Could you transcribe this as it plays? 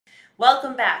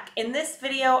Welcome back. In this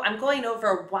video, I'm going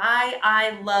over why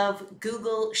I love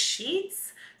Google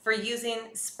Sheets for using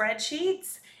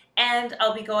spreadsheets, and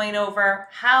I'll be going over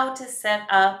how to set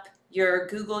up your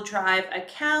Google Drive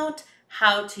account,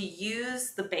 how to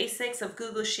use the basics of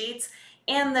Google Sheets,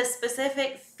 and the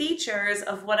specific features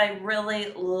of what I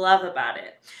really love about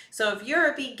it. So if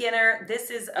you're a beginner,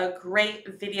 this is a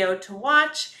great video to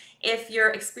watch. If you're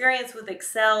experienced with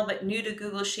Excel but new to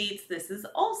Google Sheets, this is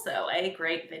also a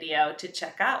great video to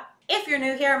check out. If you're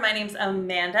new here, my name's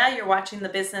Amanda. You're watching The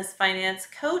Business Finance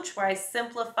Coach, where I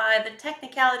simplify the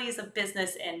technicalities of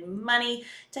business and money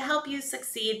to help you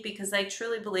succeed, because I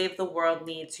truly believe the world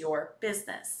needs your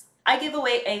business. I give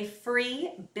away a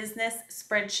free business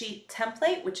spreadsheet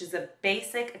template, which is a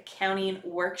basic accounting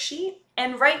worksheet.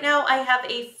 And right now I have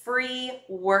a free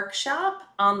workshop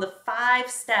on the 5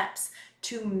 steps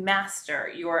to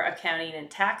master your accounting and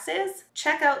taxes.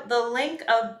 Check out the link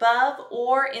above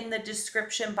or in the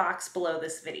description box below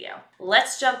this video.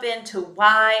 Let's jump into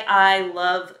why I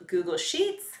love Google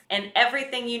Sheets and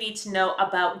everything you need to know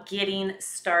about getting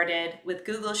started with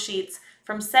Google Sheets,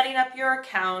 from setting up your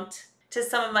account to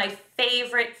some of my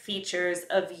favorite features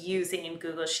of using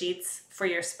Google Sheets for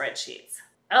your spreadsheets.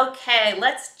 Okay,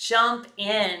 let's jump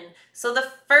in. So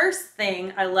the first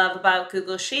thing I love about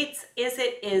Google Sheets is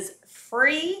it is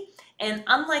free, and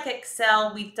unlike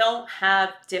Excel, we don't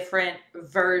have different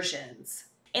versions.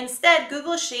 Instead,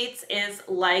 Google Sheets is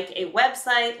like a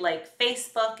website, like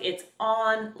Facebook. It's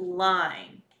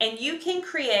online. And you can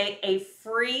create a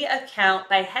free account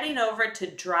by heading over to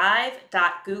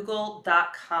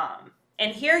drive.google.com.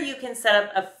 And here you can set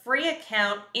up a free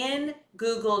account in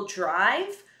Google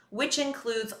Drive, which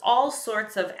includes all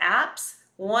sorts of apps,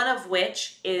 one of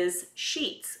which is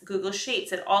Sheets, Google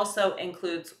Sheets. It also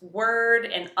includes Word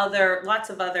and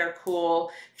lots of other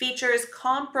cool features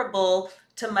comparable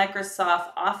to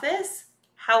Microsoft Office.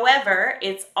 However,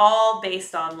 it's all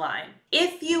based online.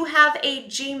 If you have a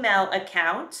Gmail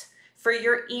account for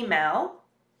your email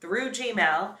through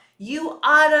Gmail, you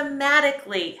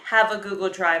automatically have a Google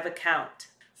Drive account.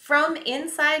 From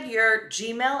inside your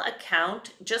Gmail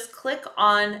account, just click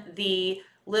on the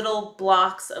little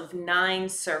blocks of 9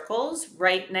 circles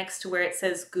right next to where it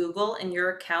says Google in your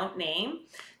account name.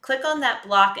 Click on that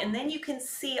block, and then you can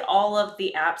see all of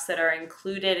the apps that are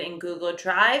included in Google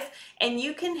Drive, and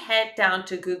you can head down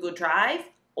to Google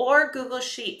Drive or Google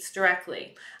Sheets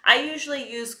directly. I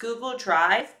usually use Google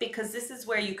Drive because this is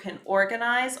where you can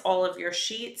organize all of your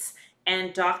sheets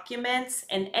and documents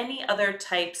and any other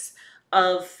types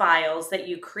of files that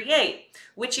you create,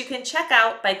 which you can check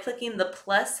out by clicking the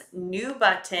plus new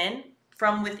button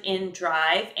from within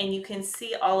Drive, and you can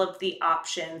see all of the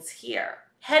options here.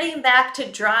 Heading back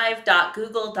to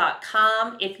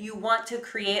drive.google.com, if you want to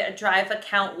create a Drive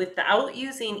account without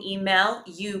using email,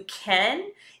 you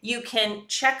can. You can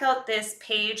check out this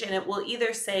page and it will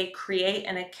either say create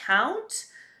an account,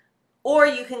 or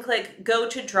you can click go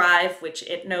to Drive, which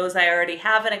it knows I already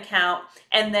have an account,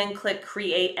 and then click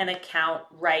create an account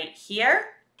right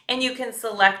here. And you can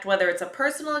select whether it's a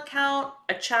personal account,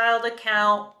 a child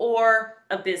account, or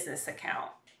a business account.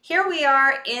 Here we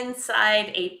are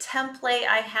inside a template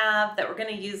I have that we're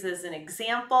going to use as an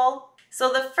example.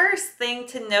 So the first thing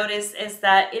to notice is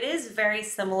that it is very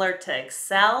similar to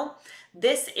Excel.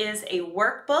 This is a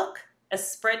workbook, a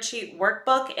spreadsheet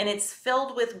workbook, and it's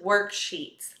filled with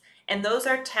worksheets. And those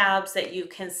are tabs that you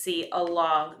can see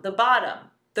along the bottom.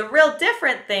 The real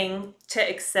different thing to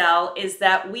Excel is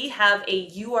that we have a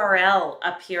URL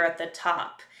up here at the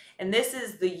top. And this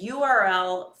is the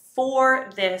URL for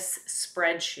this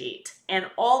spreadsheet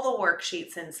and all the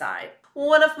worksheets inside.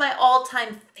 One of my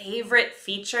all-time favorite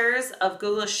features of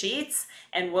Google Sheets,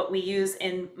 and what we use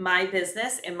in my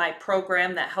business, in my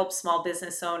program that helps small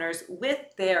business owners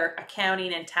with their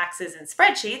accounting and taxes and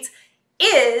spreadsheets,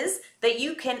 is that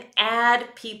you can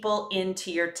add people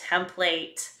into your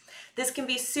template. This can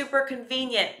be super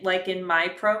convenient, like in my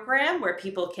program, where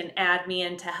people can add me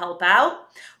in to help out,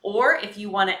 or if you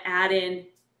want to add in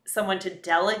someone to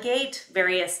delegate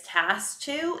various tasks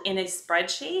to in a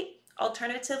spreadsheet.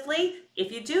 Alternatively,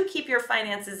 if you do keep your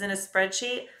finances in a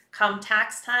spreadsheet, come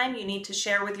tax time, you need to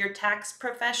share with your tax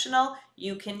professional,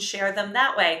 you can share them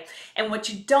that way. And what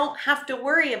you don't have to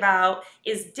worry about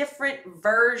is different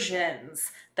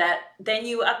versions, that then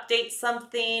you update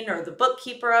something, or the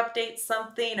bookkeeper updates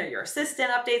something, or your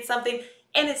assistant updates something,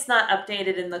 and it's not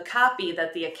updated in the copy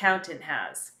that the accountant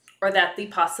has, or that the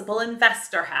possible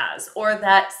investor has, or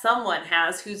that someone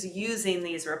has who's using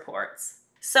these reports.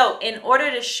 So in order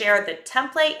to share the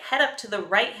template, head up to the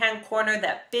right-hand corner,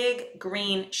 that big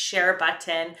green share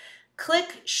button,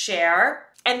 click share,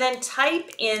 and then type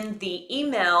in the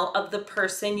email of the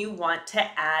person you want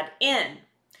to add in.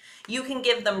 You can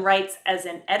give them rights as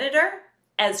an editor,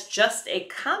 as just a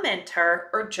commenter,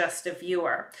 or just a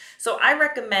viewer. So I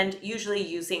recommend usually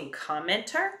using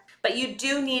commenter, but you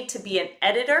do need to be an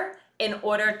editor in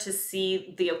order to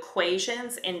see the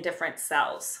equations in different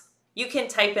cells. You can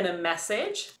type in a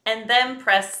message and then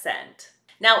press send.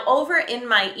 Now over in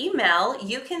my email,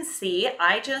 you can see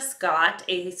I just got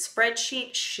a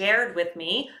spreadsheet shared with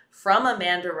me from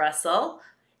Amanda Russell,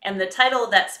 and the title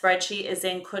of that spreadsheet is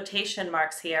in quotation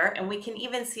marks here, and we can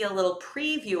even see a little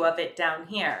preview of it down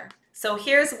here. So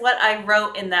here's what I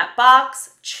wrote in that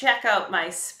box. Check out my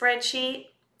spreadsheet,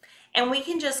 and we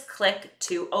can just click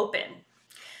to open.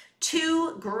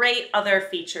 Two great other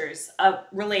features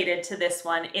related to this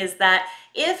one is that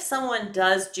if someone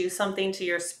does do something to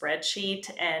your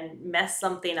spreadsheet and mess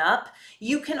something up,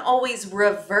 you can always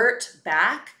revert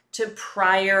back to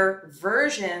prior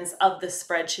versions of the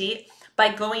spreadsheet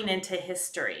by going into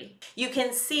history. You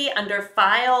can see under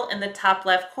File in the top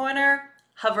left corner,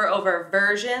 hover over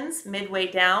Versions midway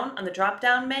down on the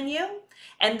drop-down menu,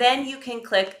 and then you can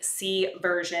click See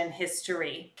Version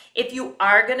History. If you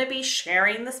are going to be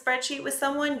sharing the spreadsheet with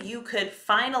someone, you could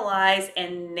finalize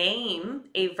and name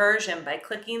a version by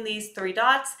clicking these three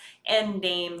dots and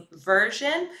name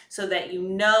version so that you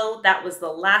know that was the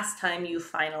last time you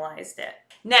finalized it.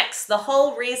 Next, the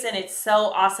whole reason it's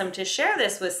so awesome to share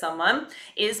this with someone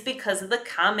is because of the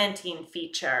commenting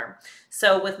feature.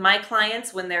 So with my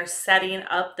clients, when they're setting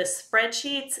up the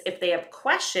spreadsheets, if they have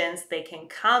questions, they can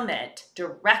comment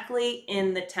directly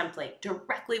in the template,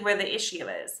 directly where the issue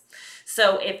is.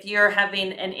 So if you're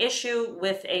having an issue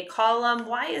with a column,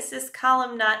 why is this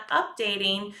column not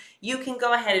updating? You can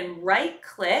go ahead and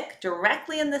right-click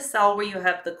directly in the cell where you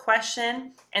have the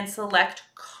question and select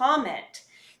comment.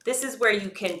 This is where you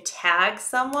can tag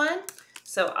someone.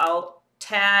 So I'll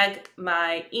tag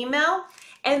my email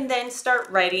and then start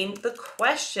writing the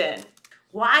question.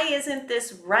 Why isn't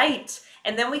this right?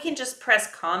 And then we can just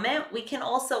press comment. We can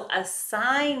also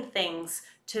assign things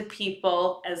to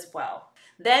people as well.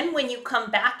 Then when you come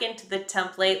back into the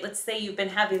template, let's say you've been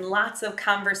having lots of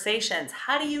conversations.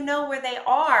 How do you know where they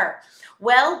are?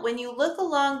 Well, when you look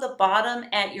along the bottom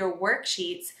at your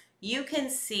worksheets, you can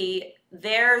see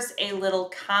there's a little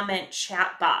comment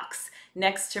chat box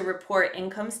next to report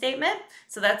income statement.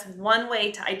 So that's one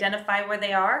way to identify where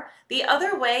they are. The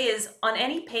other way is on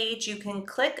any page, you can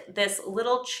click this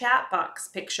little chat box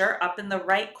picture up in the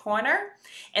right corner,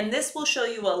 and this will show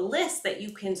you a list that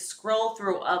you can scroll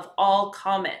through of all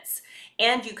comments.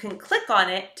 And you can click on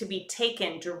it to be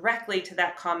taken directly to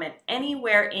that comment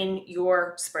anywhere in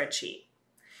your spreadsheet.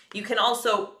 You can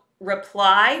also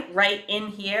reply right in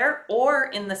here or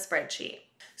in the spreadsheet.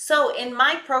 So in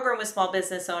my program with small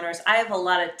business owners, I have a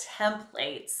lot of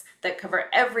templates that cover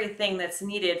everything that's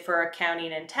needed for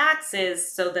accounting and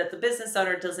taxes so that the business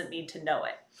owner doesn't need to know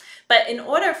it. But in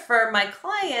order for my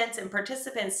clients and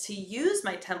participants to use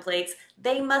my templates,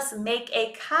 they must make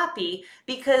a copy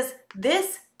because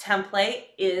this template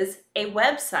is a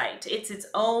website. It's its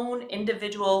own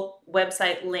individual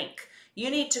website link. You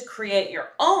need to create your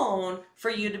own for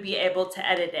you to be able to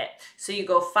edit it. So you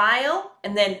go File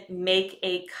and then Make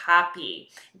a Copy.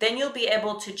 Then you'll be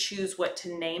able to choose what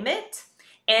to name it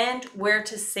and where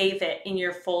to save it in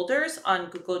your folders on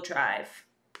Google Drive.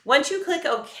 Once you click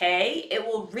OK, it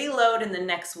will reload in the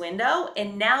next window,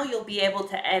 and now you'll be able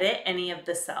to edit any of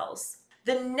the cells.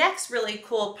 The next really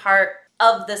cool part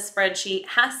of the spreadsheet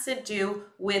has to do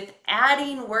with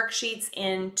adding worksheets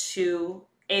into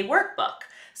a workbook.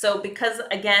 So because,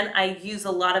 again, I use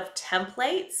a lot of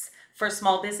templates for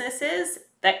small businesses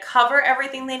that cover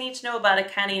everything they need to know about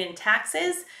accounting and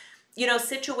taxes, you know,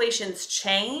 situations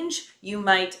change. You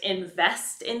might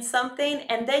invest in something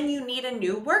and then you need a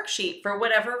new worksheet for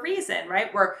whatever reason,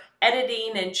 right? We're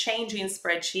editing and changing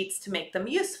spreadsheets to make them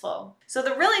useful. So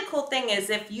the really cool thing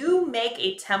is if you make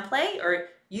a template or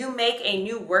you make a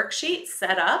new worksheet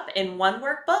set up in one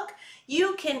workbook,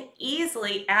 you can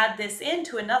easily add this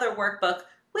into another workbook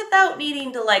without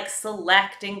needing to like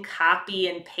select and copy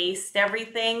and paste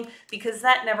everything, because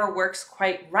that never works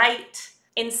quite right.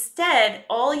 Instead,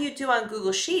 all you do on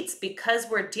Google Sheets, because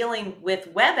we're dealing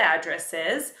with web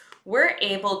addresses, we're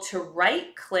able to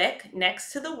right-click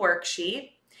next to the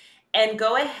worksheet and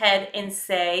go ahead and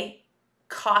say,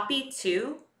 copy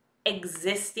to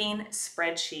existing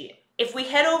spreadsheet. If we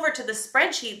head over to the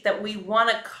spreadsheet that we want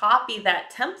to copy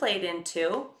that template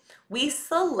into, we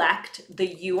select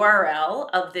the URL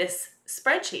of this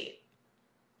spreadsheet.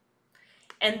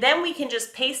 And then we can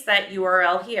just paste that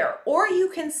URL here, or you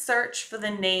can search for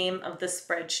the name of the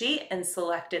spreadsheet and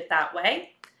select it that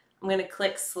way. I'm going to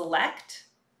click select.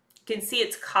 You can see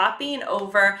it's copying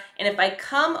over, and if I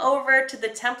come over to the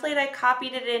template I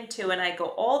copied it into and I go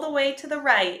all the way to the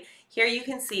right, here you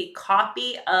can see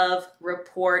copy of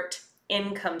report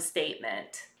income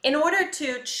statement. In order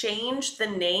to change the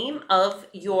name of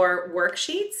your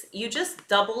worksheets, you just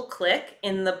double click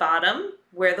in the bottom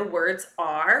where the words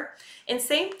are. And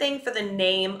same thing for the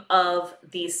name of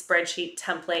the spreadsheet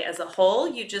template as a whole,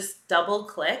 you just double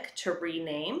click to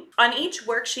rename. On each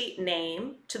worksheet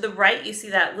name, to the right you see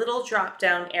that little drop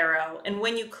down arrow, and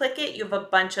when you click it you have a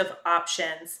bunch of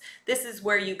options. This is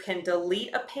where you can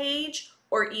delete a page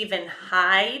or even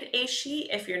hide a sheet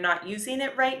if you're not using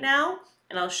it right now,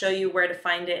 and I'll show you where to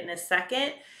find it in a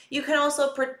second. You can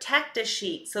also protect a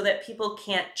sheet so that people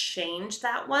can't change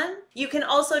that one. You can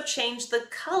also change the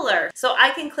color. So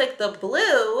I can click the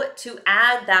blue to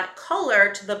add that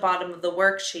color to the bottom of the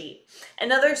worksheet.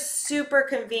 Another super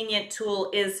convenient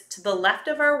tool is to the left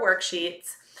of our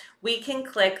worksheets, we can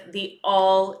click the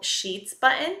All Sheets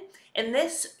button. And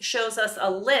this shows us a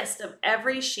list of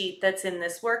every sheet that's in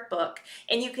this workbook.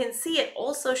 And you can see it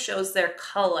also shows their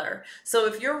color. So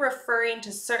if you're referring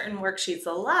to certain worksheets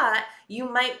a lot, you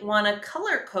might want to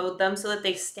color code them so that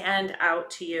they stand out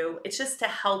to you. It's just to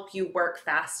help you work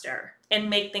faster and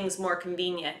make things more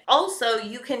convenient. Also,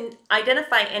 you can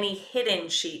identify any hidden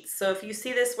sheets. So if you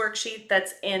see this worksheet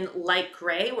that's in light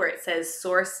gray where it says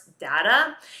source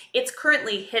data, it's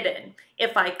currently hidden.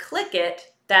 If I click it,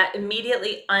 that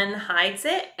immediately unhides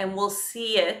it, and we'll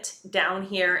see it down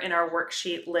here in our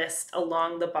worksheet list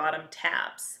along the bottom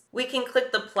tabs. We can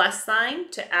click the plus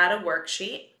sign to add a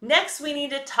worksheet. Next, we need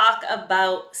to talk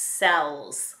about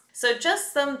cells. So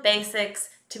just some basics.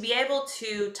 To be able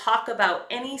to talk about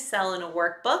any cell in a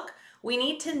workbook, we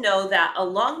need to know that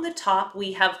along the top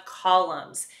we have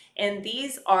columns, and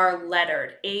these are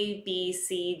lettered A, B,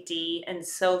 C, D, and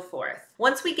so forth.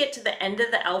 Once we get to the end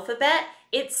of the alphabet,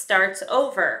 it starts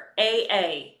over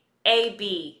AA,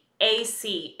 AB,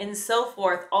 AC, and so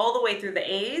forth all the way through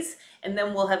the A's, and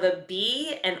then we'll have a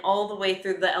B and all the way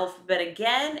through the alphabet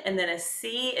again, and then a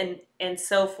C and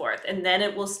so forth. And then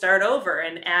it will start over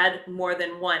and add more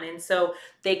than one, and so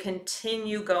they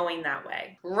continue going that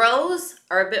way. Rows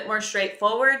are a bit more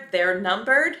straightforward. They're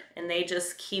numbered and they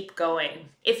just keep going.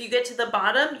 If you get to the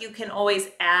bottom, you can always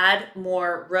add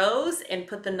more rows and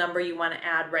put the number you want to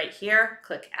add right here.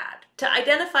 Click add. To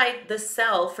identify the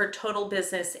cell for total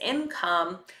business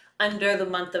income under the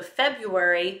month of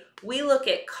February, we look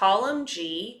at column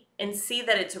G and see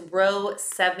that it's row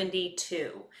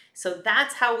 72. So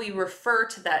that's how we refer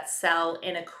to that cell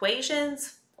in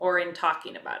equations or in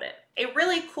talking about it. A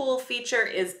really cool feature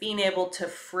is being able to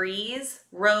freeze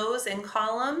rows and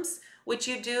columns, which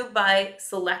you do by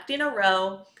selecting a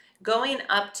row, going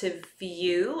up to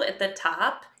View at the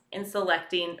top and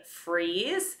selecting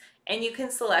Freeze, and you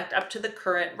can select up to the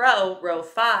current row, row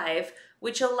 5,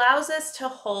 which allows us to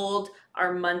hold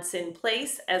our months in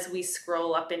place as we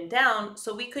scroll up and down,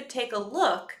 so we could take a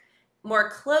look more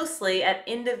closely at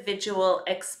individual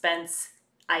expense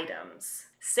items.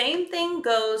 Same thing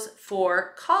goes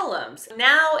for columns.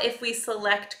 Now if we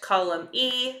select column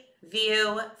E,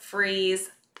 View, Freeze,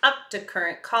 up to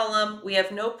current column, we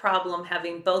have no problem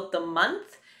having both the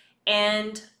month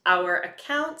and our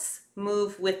accounts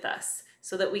move with us,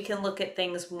 so that we can look at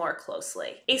things more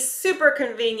closely. A super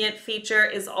convenient feature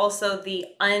is also the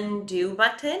undo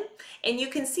button, and you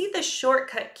can see the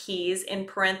shortcut keys in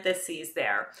parentheses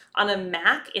there. On a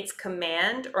Mac, it's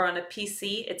Command, or on a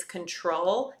PC, it's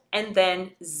Control, and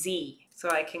then Z. So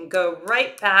I can go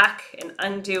right back and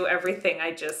undo everything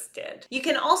I just did. You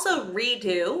can also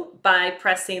redo by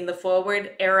pressing the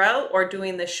forward arrow or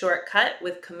doing the shortcut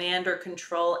with Command or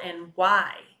Control and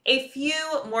Y. A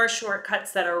few more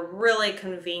shortcuts that are really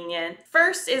convenient.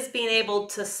 First is being able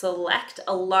to select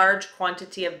a large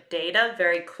quantity of data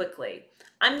very quickly.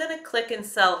 I'm going to click in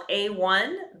cell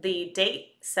A1, the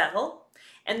date cell,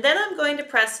 and then I'm going to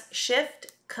press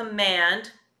Shift,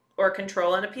 Command, or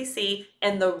Control on a PC,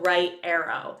 and the right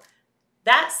arrow.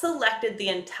 That selected the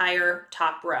entire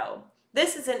top row.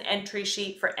 This is an entry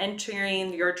sheet for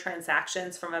entering your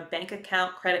transactions from a bank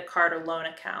account, credit card, or loan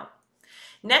account.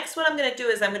 Next, what I'm going to do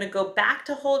is I'm going to go back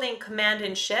to holding Command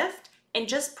and Shift and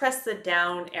just press the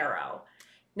down arrow.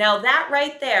 Now that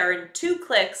right there in 2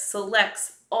 clicks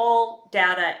selects all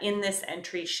data in this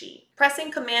entry sheet.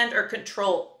 Pressing Command or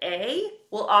Control A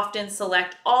will often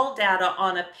select all data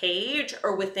on a page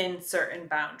or within certain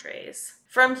boundaries.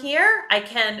 From here, I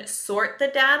can sort the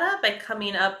data by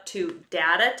coming up to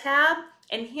Data tab,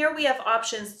 and here we have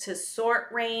options to sort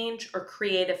range or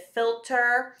create a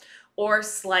filter or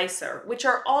slicer, which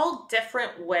are all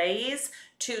different ways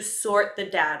to sort the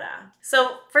data.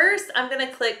 So first I'm going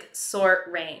to click Sort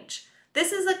Range.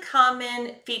 This is a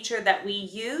common feature that we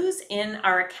use in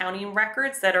our accounting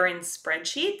records that are in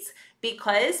spreadsheets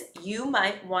because you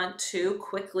might want to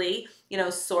quickly,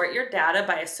 sort your data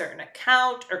by a certain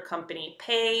account or company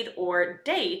paid or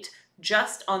date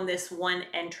just on this one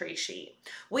entry sheet.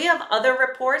 We have other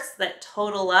reports that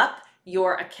total up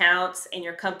your accounts and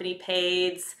your company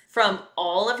paids from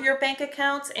all of your bank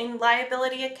accounts and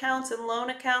liability accounts and loan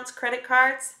accounts, credit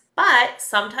cards. But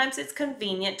sometimes it's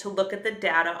convenient to look at the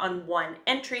data on one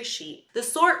entry sheet. The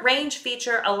sort range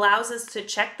feature allows us to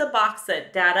check the box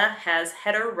that data has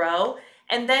header row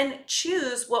and then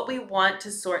choose what we want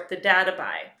to sort the data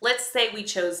by. Let's say we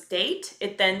chose date,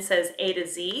 it then says A to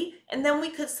Z, and then we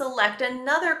could select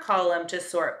another column to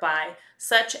sort by,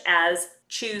 such as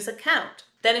choose account.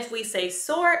 Then if we say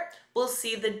sort, we'll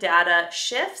see the data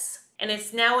shifts and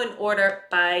it's now in order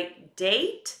by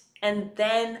date and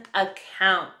then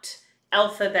account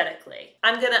alphabetically.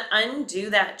 I'm going to undo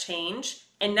that change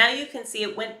and now you can see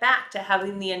it went back to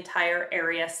having the entire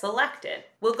area selected.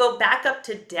 We'll go back up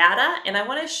to data and I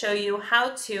want to show you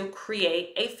how to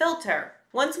create a filter.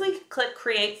 Once we click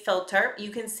create filter, you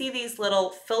can see these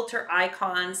little filter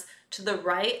icons to the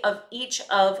right of each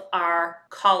of our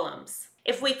columns.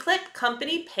 If we click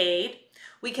company paid,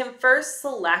 we can first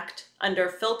select under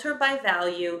filter by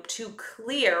value to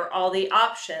clear all the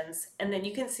options, and then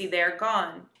you can see they're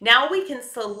gone. Now we can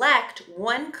select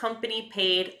one company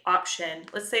paid option.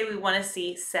 Let's say we want to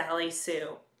see Sally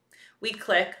Sue. We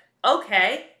click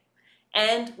OK,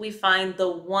 and we find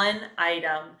the one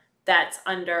item that's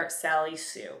under Sally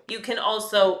Sue. You can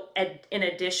also, in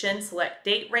addition, select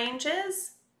date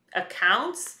ranges,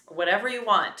 accounts, whatever you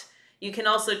want. You can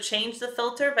also change the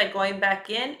filter by going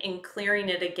back in and clearing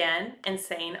it again and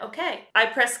saying OK. I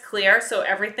press clear so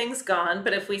everything's gone,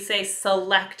 but if we say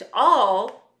select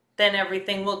all, then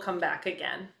everything will come back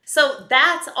again. So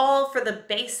that's all for the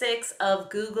basics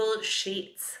of Google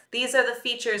Sheets. These are the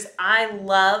features I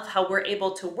love, how we're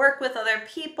able to work with other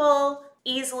people,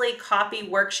 easily copy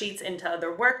worksheets into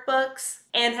other workbooks,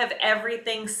 and have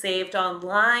everything saved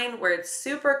online where it's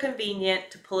super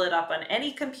convenient to pull it up on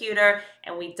any computer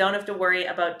and we don't have to worry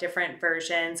about different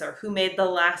versions or who made the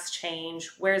last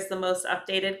change, where's the most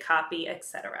updated copy,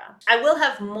 etc. I will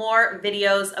have more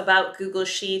videos about Google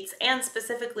Sheets and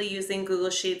specifically using Google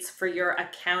Sheets for your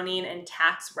accounting and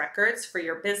tax records for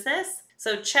your business.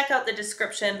 So check out the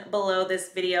description below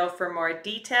this video for more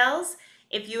details.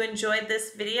 If you enjoyed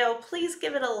this video, please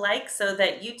give it a like so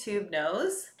that YouTube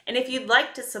knows. And if you'd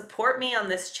like to support me on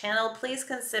this channel, please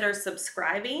consider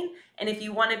subscribing. And if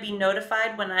you want to be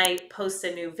notified when I post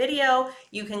a new video,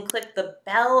 you can click the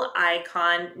bell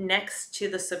icon next to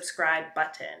the subscribe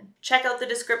button. Check out the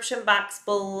description box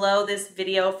below this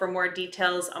video for more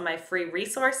details on my free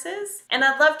resources. And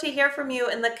I'd love to hear from you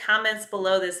in the comments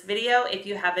below this video if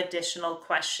you have additional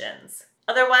questions.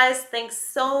 Otherwise, thanks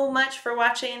so much for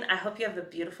watching. I hope you have a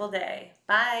beautiful day.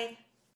 Bye.